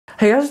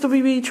Hey guys,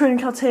 WB Trading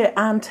Cards here,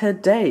 and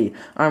today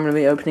I'm going to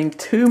be opening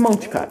two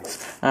multi-packs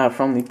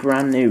from the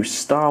brand new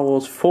Star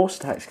Wars Force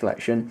Attax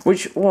collection,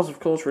 which was of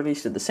course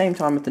released at the same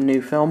time with the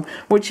new film,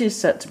 which is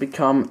set to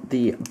become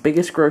the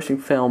biggest grossing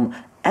film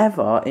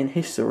ever in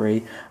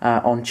history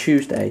on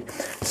Tuesday.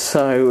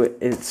 So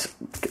it's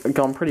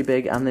gone pretty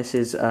big, and this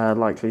is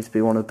likely to be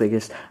one of the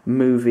biggest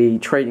movie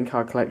trading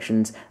card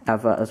collections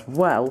ever as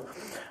well.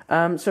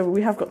 So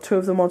we have got two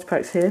of the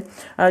multi-packs here.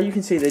 You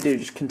can see they do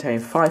just contain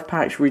 5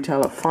 packs,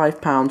 retail at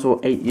 £5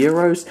 or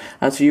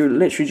 €8. So you're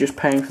literally just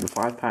paying for the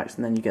 5 packs,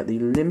 and then you get the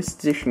limited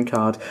edition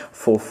card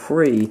for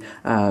free,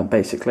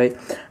 basically.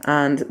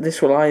 And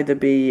this will either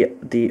be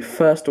the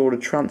First Order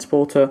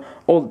Transporter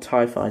or the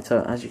TIE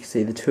Fighter, as you can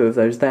see the two of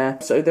those there.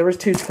 So there is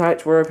 2 to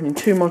collect. We're opening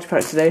 2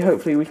 multi-packs today.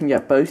 Hopefully we can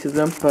get both of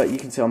them, but you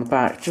can see on the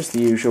back just the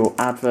usual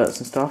adverts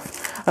and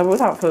stuff. But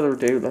without further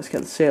ado, let's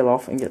get the seal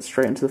off and get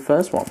straight into the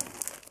first one.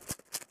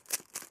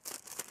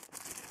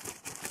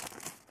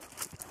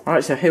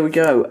 Alright, so here we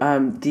go.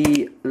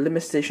 The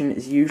limited edition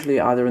is usually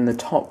either in the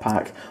top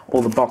pack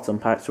or the bottom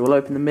pack, so we'll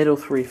open the middle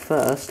 3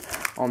 first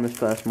on this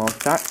first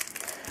multi-pack.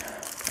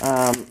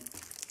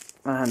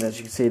 And as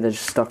you can see, they're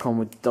just stuck on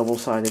with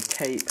double-sided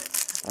tape,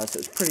 so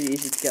it's pretty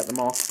easy to get them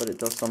off, but it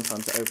does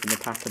sometimes open the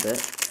pack a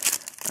bit.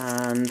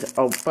 And,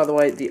 oh, by the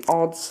way, the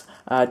odds,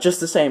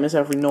 just the same as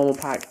every normal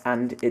pack,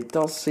 and it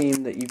does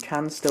seem that you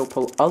can still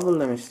pull other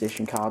limited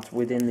edition cards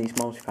within these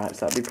multi-packs.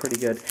 That'd be pretty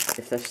good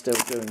if they're still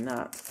doing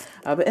that.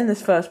 But in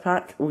this first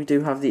pack, we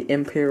do have the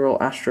Imperial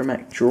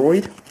Astromech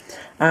Droid,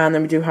 and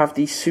then we do have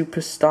the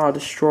Super Star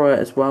Destroyer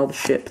as well, the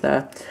ship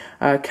there,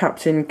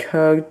 Captain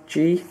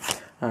Kurgi,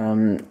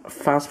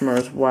 Phasma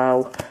as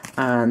well,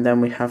 and then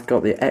we have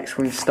got the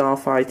X-Wing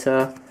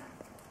Starfighter,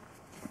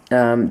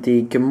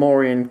 the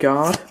Gamorrean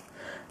Guard,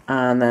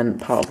 and then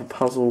part of a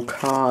puzzle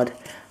card,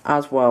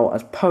 as well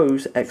as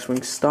Poe's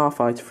X-Wing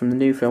Starfighter from the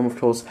new film. Of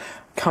course,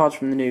 cards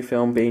from the new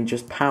film being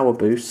just power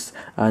boosts,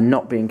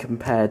 not being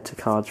compared to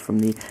cards from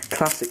the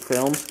classic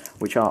films,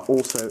 which are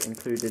also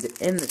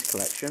included in this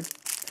collection.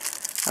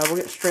 We'll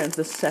get straight into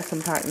the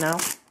second pack now,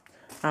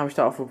 and we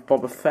start off with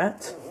Boba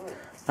Fett,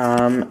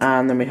 and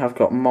then we have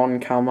got Mon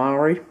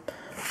Calamari.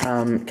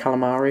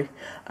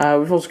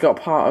 We've also got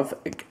part of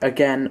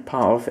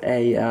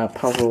a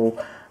puzzle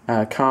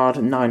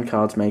card. 9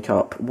 cards make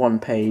up 1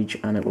 page,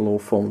 and it will all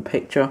form a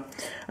picture.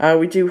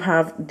 We do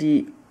have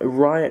the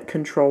Riot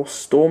Control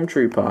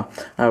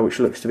Stormtrooper, which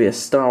looks to be a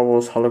Star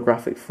Wars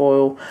holographic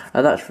foil.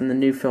 That's from the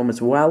new film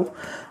as well,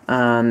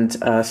 and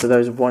so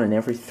those are 1 in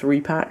every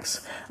 3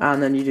 packs.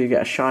 And then you do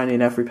get a shiny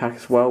in every pack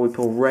as well. We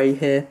pull Rey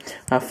here,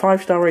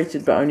 5-star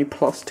rated but only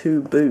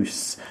 +2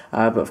 boosts,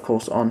 but of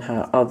course on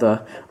her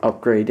other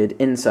upgraded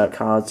insert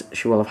cards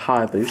she will have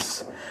higher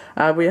boosts.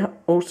 We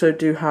also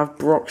do have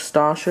Brock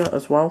Starsha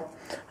as well,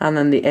 and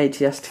then the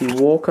ATST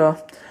Walker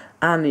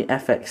and the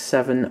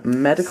FX7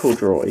 Medical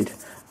Droid.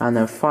 And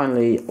then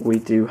finally, we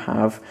do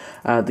have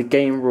the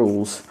game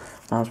rules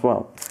as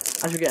well.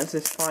 As we get into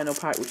this final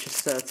pack, which is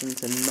certain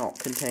to not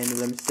contain the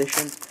limited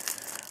edition.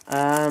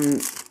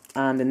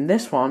 And in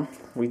this one,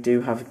 we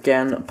do have,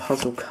 again, a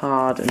puzzle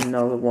card,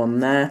 another one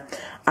there.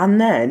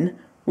 And then,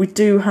 we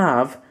do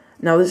have...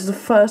 Now, this is the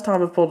first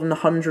time I've pulled an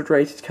 100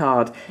 rated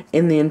card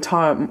in the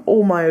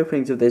all my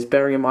openings of this,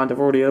 bearing in mind I've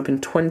already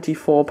opened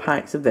 24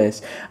 packs of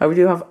this. We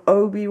do have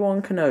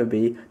Obi-Wan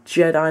Kenobi,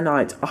 Jedi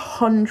Knight,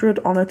 100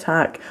 on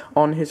attack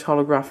on his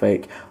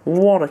holographic.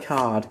 What a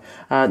card.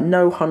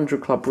 No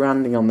 100 Club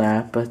branding on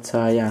there, but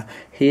yeah,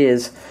 he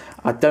is...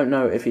 I don't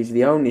know if he's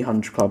the only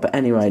 100 Club, but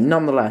anyway,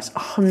 nonetheless,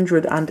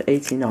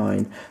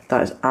 189.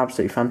 That is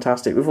absolutely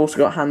fantastic. We've also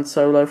got Han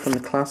Solo from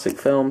the classic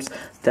films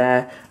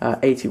there,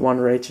 81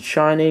 rated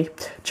shiny.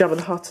 Jabba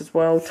the Hutt as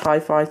well, TIE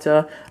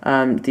Fighter,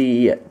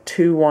 the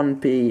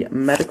 21B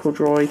Medical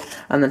Droid,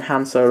 and then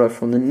Han Solo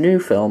from the new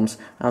films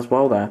as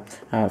well there,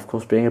 of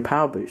course being a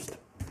power boost.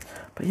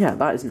 But yeah,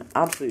 that is an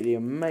absolutely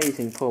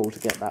amazing pull to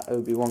get that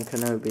Obi-Wan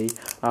Kenobi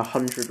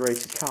 100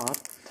 rated card.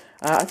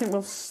 I think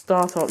we'll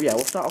start off, we'll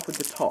start off with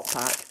the top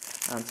pack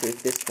and see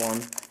if this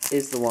one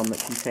is the one that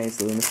contains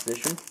the limited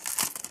edition.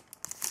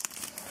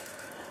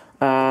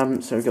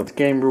 So we've got the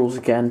game rules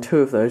again, 2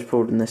 of those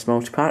pulled in this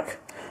multi-pack.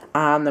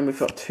 And then we've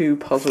got 2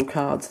 puzzle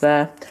cards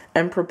there.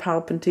 Emperor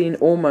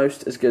Palpatine,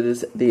 almost as good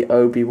as the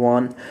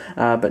Obi-Wan,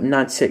 but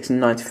 96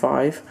 and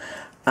 95.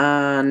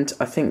 And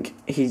I think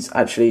he's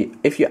actually,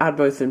 if you add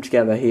both of them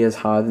together, he is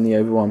higher than the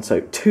Obi-Wan.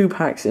 So 2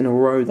 packs in a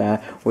row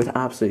there with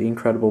absolutely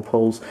incredible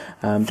pulls,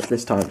 but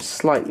this time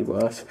slightly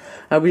worse.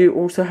 We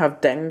also have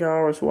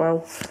Dengar as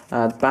well,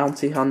 the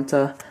Bounty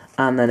Hunter,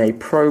 and then a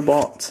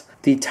Probot,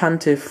 the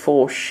Tantive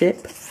 4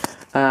 ship,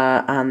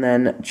 and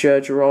then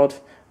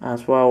Jerjerrod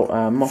as well,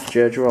 Moff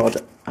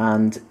Jerjerrod,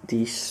 and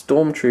the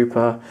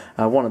Stormtrooper,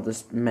 one of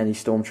the many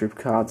Stormtrooper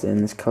cards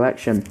in this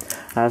collection.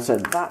 So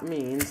that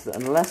means that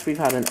unless we've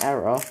had an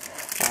error,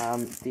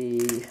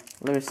 the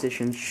limited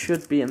edition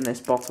should be in this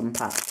bottom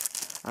pack,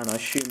 and I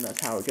assume that's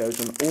how it goes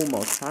on all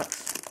mod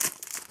packs.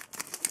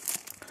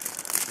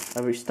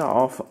 We start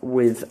off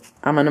with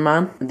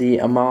Amanaman, the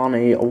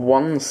Amani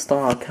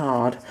 1-star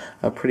card.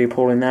 Pretty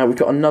appalling there. We've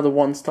got another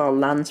 1-star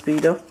land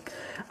speeder.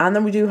 And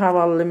then we do have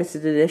our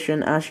limited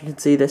edition. As you can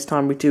see, this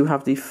time we do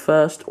have the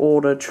First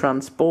Order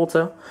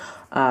Transporter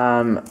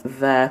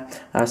there.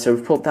 So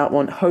we've pulled that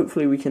one.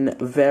 Hopefully we can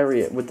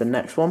vary it with the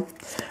next one.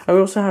 We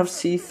also have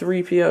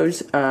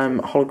C-3PO's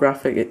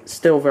holographic. It's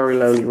still very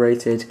lowly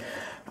rated.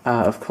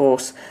 Of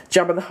course,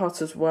 Jabba the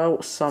Hutt as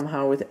well,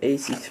 somehow with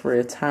 83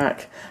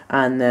 attack,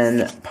 and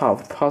then part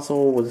of the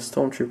puzzle with a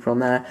Stormtrooper on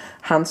there.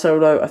 Han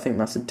Solo, I think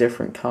that's a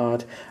different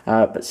card,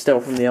 but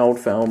still from the old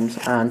films,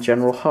 and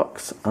General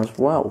Hux as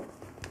well.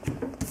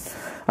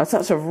 So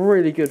that's a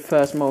really good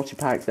first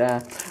multi-pack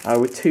there,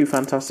 with 2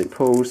 fantastic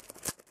pulls.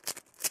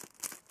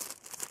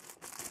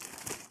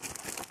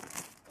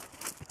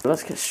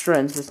 Let's get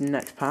straight into this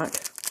next pack.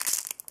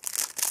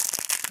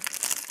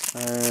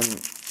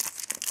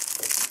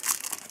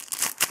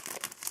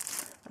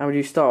 And we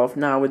do start off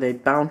now with a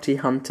Bounty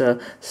Hunter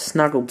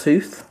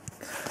Snaggletooth.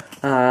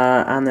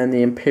 And then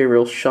the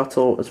Imperial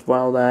Shuttle as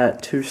well there.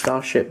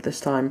 2-star ship this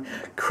time.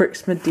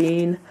 Crix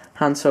Medine.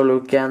 Han Solo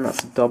again,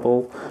 that's a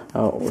double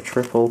or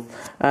triple.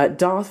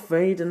 Darth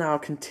Vader now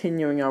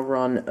continuing our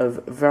run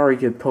of very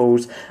good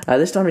pulls.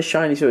 This time it's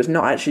shiny, so it's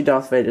not actually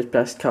Darth Vader's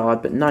best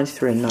card, but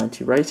 93 and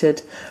 90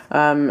 rated.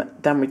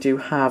 Then we do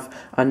have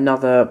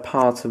another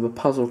part of a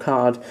puzzle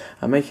card,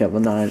 making up the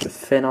 9 with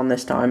Finn on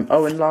this time.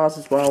 Owen Lars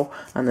as well,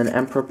 and then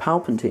Emperor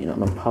Palpatine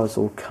on a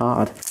puzzle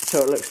card. So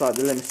it looks like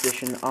the limited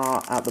edition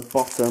are at the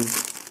bottom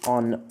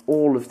on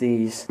all of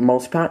these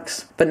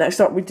multi-packs. But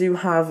next up we do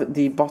have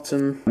the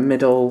bottom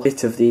middle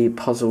bit of the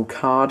puzzle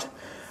card.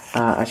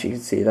 As you can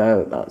see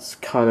there, that's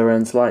Kylo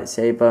Ren's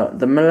lightsaber.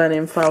 The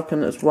Millennium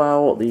Falcon as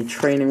well, the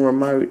training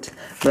remote,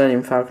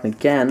 Millennium Falcon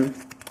again,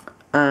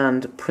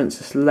 and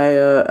Princess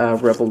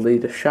Leia, Rebel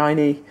Leader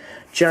shiny,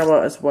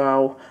 Jabba as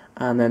well,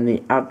 and then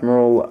the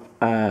Admiral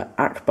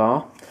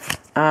Akbar.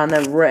 And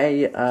then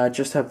Rey,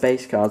 just her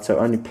base card, so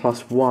only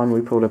 +1, we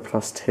pulled a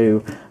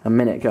 +2 a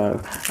minute ago.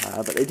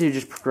 But they do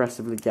just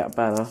progressively get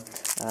better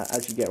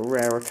as you get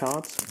rarer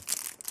cards.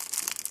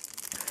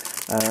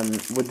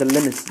 With the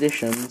limited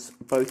editions,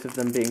 both of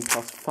them being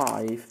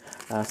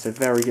 +5, so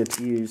very good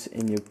to use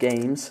in your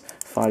games.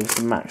 5 is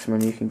the maximum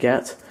you can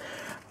get.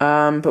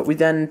 But we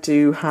then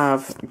do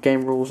have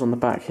game rules on the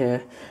back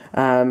here,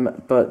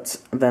 but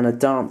then a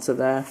dancer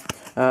there.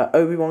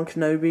 Obi-Wan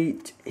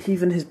Kenobi,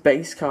 even his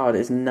base card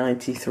is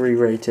 93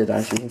 rated,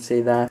 as you can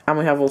see there. And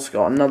we have also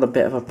got another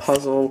bit of a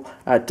puzzle.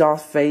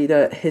 Darth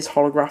Vader, his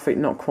holographic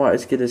not quite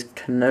as good as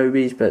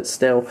Kenobi's, but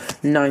still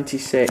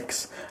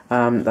 96.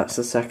 That's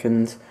the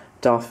second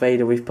Darth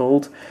Vader we've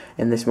pulled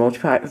in this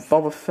multi-pack.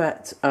 Boba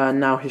Fett,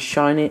 now his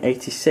shiny,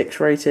 86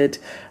 rated.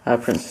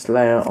 Princess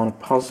Leia on a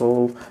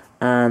puzzle.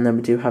 And then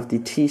we do have the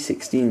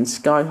T-16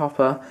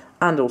 Skyhopper,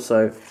 and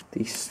also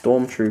the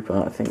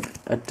Stormtrooper, I think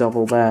a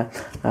double there,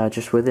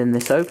 just within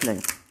this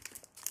opening.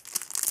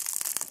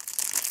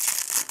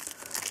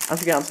 As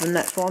we get on to the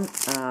next one,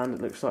 and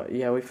it looks like,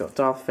 yeah, we've got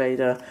Darth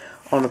Vader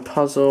on a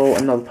puzzle,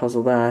 another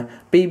puzzle there.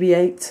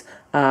 BB-8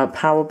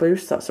 Power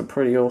Boost, that's a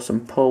pretty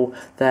awesome pull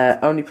there.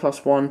 Only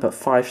 +1, but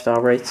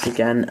 5-star rated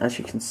again, as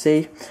you can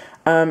see.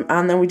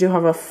 And then we do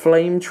have a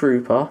Flame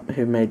Trooper,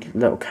 who made a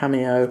little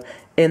cameo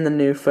in the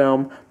new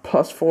film,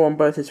 +4 on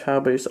both his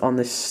power boosts on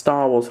this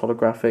Star Wars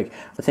holographic.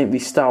 I think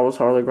these Star Wars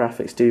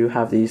holographics do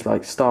have these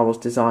like Star Wars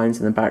designs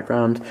in the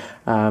background,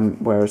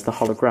 whereas the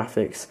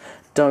holographics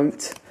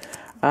don't.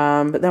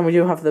 But then we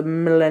do have the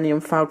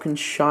Millennium Falcon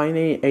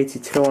shiny,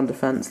 82 on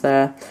defense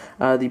there.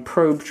 The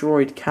Probe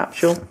Droid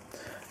Capsule,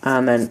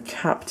 and then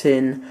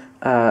Captain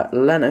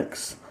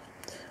Lennox,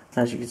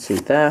 as you can see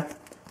there.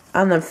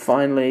 And then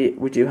finally,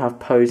 we do have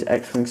Poe's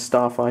X-Wing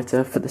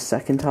Starfighter for the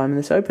second time in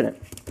this opening.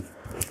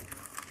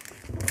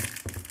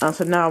 And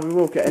so now we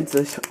will get into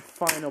this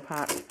final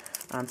pack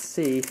and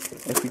see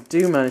if we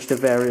do manage to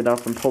vary it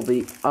up and pull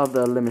the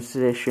other limited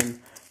edition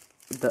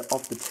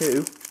of the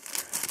 2.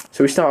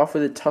 So we start off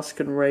with a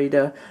Tusken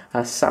Raider,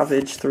 a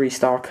Savage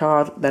 3-star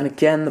card. Then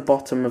again, the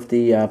bottom of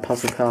the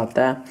puzzle card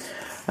there.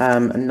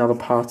 Another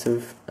part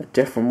of a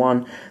different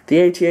one.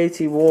 The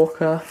AT-AT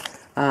Walker.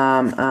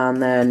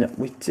 And then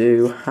we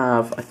do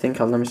have, I think,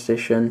 our limited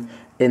edition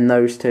in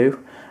those 2.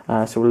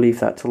 So we'll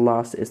leave that till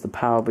last. It is the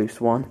Power Boost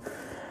one.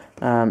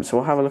 So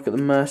we'll have a look at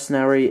the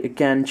Mercenary.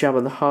 Again,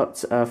 Jabba the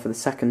Hutt for the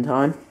second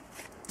time.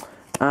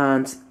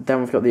 And then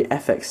we've got the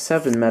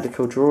FX7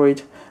 Medical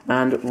Droid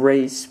and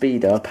Rey's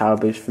Speeder Power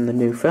Boost from the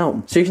new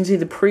film. So you can see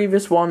the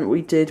previous one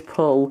we did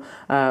pull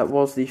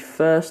was the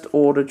First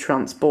Order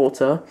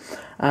Transporter.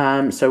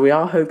 So we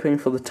are hoping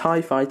for the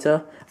TIE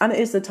Fighter, and it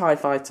is the TIE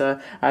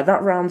Fighter.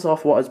 That rounds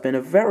off what has been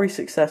a very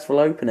successful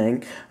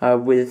opening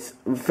with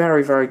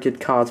very, very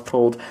good cards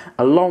pulled,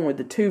 along with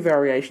the 2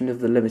 variations of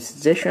the limited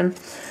edition.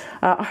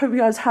 I hope you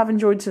guys have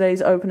enjoyed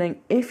today's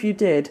opening. If you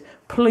did,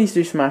 please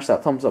do smash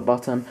that thumbs up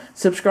button.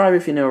 Subscribe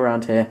if you're new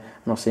around here,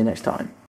 and I'll see you next time.